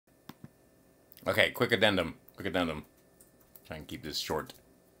Okay, quick addendum. Quick addendum. Try and keep this short.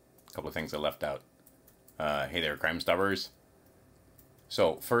 A couple of things I left out. Hey there, Crime Stoppers.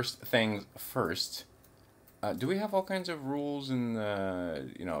 So, first things first. Do we have all kinds of rules and,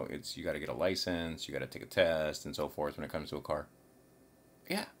 it's you got to get a license, you got to take a test, and so forth when it comes to a car?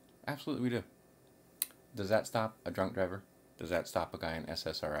 Yeah, absolutely we do. Does that stop a drunk driver? Does that stop a guy in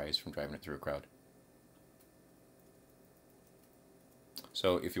SSRIs from driving it through a crowd?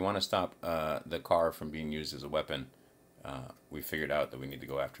 So if you want to stop the car from being used as a weapon, we figured out that we need to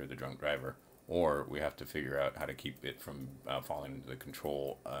go after the drunk driver, or we have to figure out how to keep it from falling into the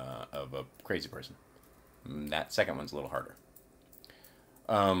control of a crazy person. That second one's a little harder.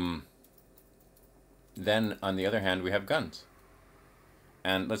 Then, on the other hand, we have guns.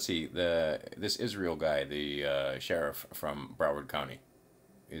 And let's see, this Israel guy, the sheriff from Broward County,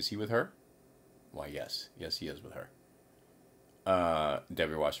 is he with her? Why, yes. Yes, he is with her.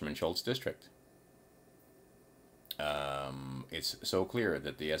 Debbie Wasserman Schultz district. It's so clear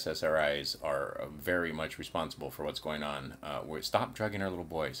that the SSRIs are very much responsible for what's going on. Stop drugging our little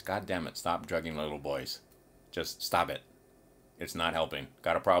boys. God damn it, stop drugging our little boys. Just stop it. It's not helping.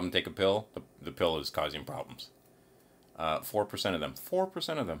 Got a problem, take a pill. The pill is causing problems. 4% of them.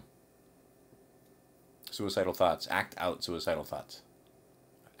 4% of them. Suicidal thoughts. Act out suicidal thoughts.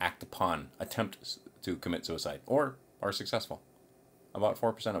 Act upon. Attempt to commit suicide. Or are successful. About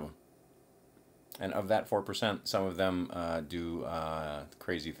 4% of them. And of that 4%, some of them do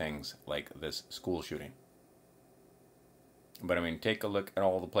crazy things like this school shooting. But I mean, take a look at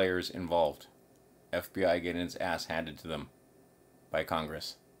all the players involved. FBI getting its ass handed to them by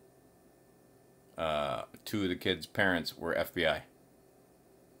Congress. Two of the kids' parents were FBI.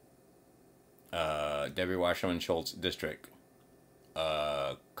 Debbie Wasserman Schultz district.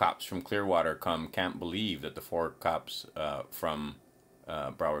 Cops from Clearwater can't believe that the 4 cops from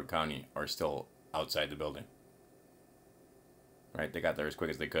Broward County are still outside the building. Right? They got there as quick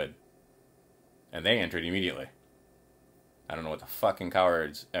as they could. And they entered immediately. I don't know what the fucking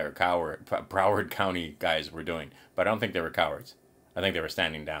Broward County guys were doing. But I don't think they were cowards. I think they were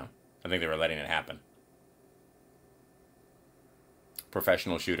standing down. I think they were letting it happen.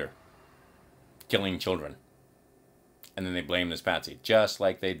 Professional shooter. Killing children. And then they blame this patsy. Just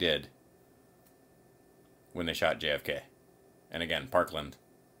like they did when they shot JFK. And again, Parkland.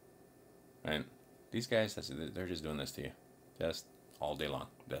 Right? These guys, they're just doing this to you. Just all day long.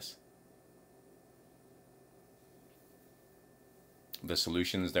 This. The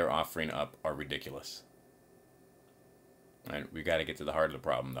solutions they're offering up are ridiculous. Right? We got to get to the heart of the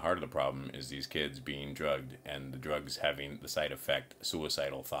problem. The heart of the problem is these kids being drugged and the drugs having the side effect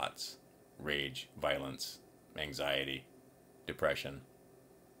suicidal thoughts, rage, violence, anxiety, depression.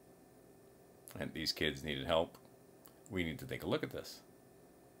 And these kids needed help. We need to take a look at this.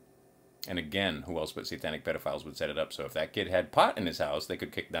 And again, who else but satanic pedophiles would set it up? So if that kid had pot in his house, they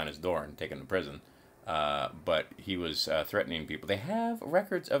could kick down his door and take him to prison. But he was threatening people. They have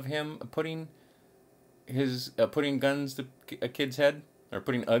records of him putting guns to a kid's head, or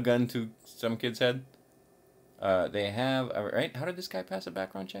putting a gun to some kid's head. They have, right? How did this guy pass a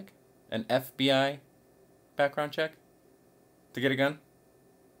background check? An FBI background check to get a gun?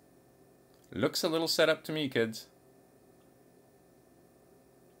 Looks a little set up to me, kids.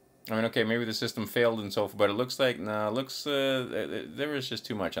 I mean, okay, maybe the system failed and so forth, but it looks like, there was just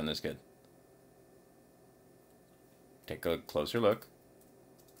too much on this kid. Take a closer look.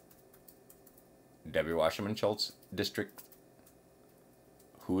 Debbie Wasserman Schultz district.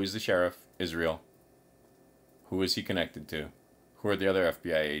 Who is the sheriff? Israel. Who is he connected to? Who are the other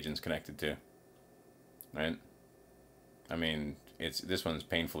FBI agents connected to? Right? I mean, this one's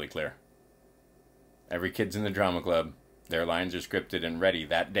painfully clear. Every kid's in the drama club. Their lines are scripted and ready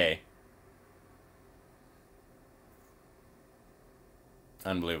that day.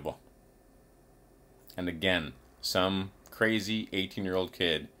 Unbelievable. And again, some crazy 18-year-old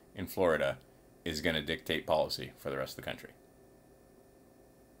kid in Florida is going to dictate policy for the rest of the country.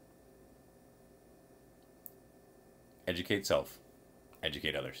 Educate self.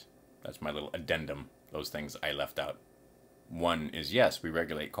 Educate others. That's my little addendum. Those things I left out. One is, yes, we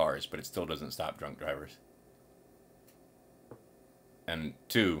regulate cars, but it still doesn't stop drunk drivers. And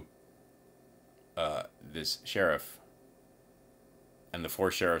 2, this sheriff and the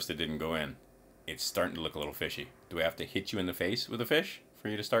 4 sheriffs that didn't go in, it's starting to look a little fishy. Do we have to hit you in the face with a fish for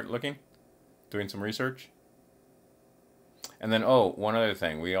you to start looking? Doing some research? And then, one other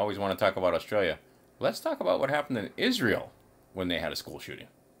thing. We always want to talk about Australia. Let's talk about what happened in Israel when they had a school shooting.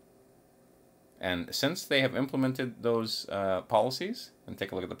 And since they have implemented those policies, and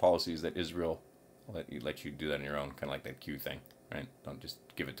take a look at the policies that Israel let you do that on your own, kind of like that Q thing, right? Don't just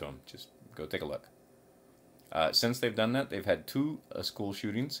give it to them. Just Go take a look. Since they've done that, they've had 2 school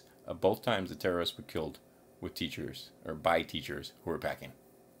shootings. Both times the terrorists were killed with teachers, or by teachers who were packing.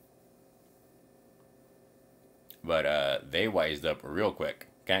 But they wised up real quick.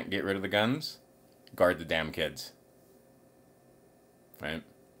 Can't get rid of the guns? Guard the damn kids. Right?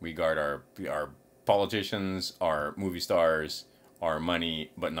 We guard our politicians, our movie stars, our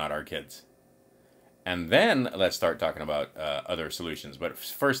money, but not our kids. And then let's start talking about other solutions. But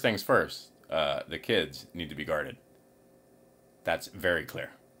first things first, the kids need to be guarded. That's very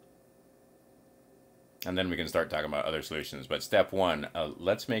clear. And then we can start talking about other solutions. But step 1,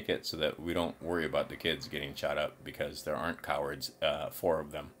 let's make it so that we don't worry about the kids getting shot up, because there aren't cowards, 4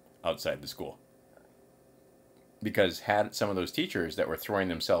 of them, outside the school. Because had some of those teachers that were throwing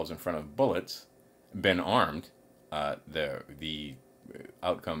themselves in front of bullets been armed, the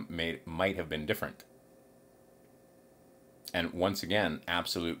outcome might have been different. And once again,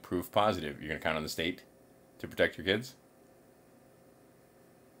 absolute proof positive. You're going to count on the state to protect your kids?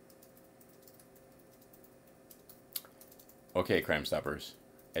 Okay, Crime Stoppers.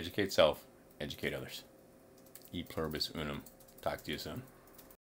 Educate self, educate others. E pluribus unum. Talk to you soon.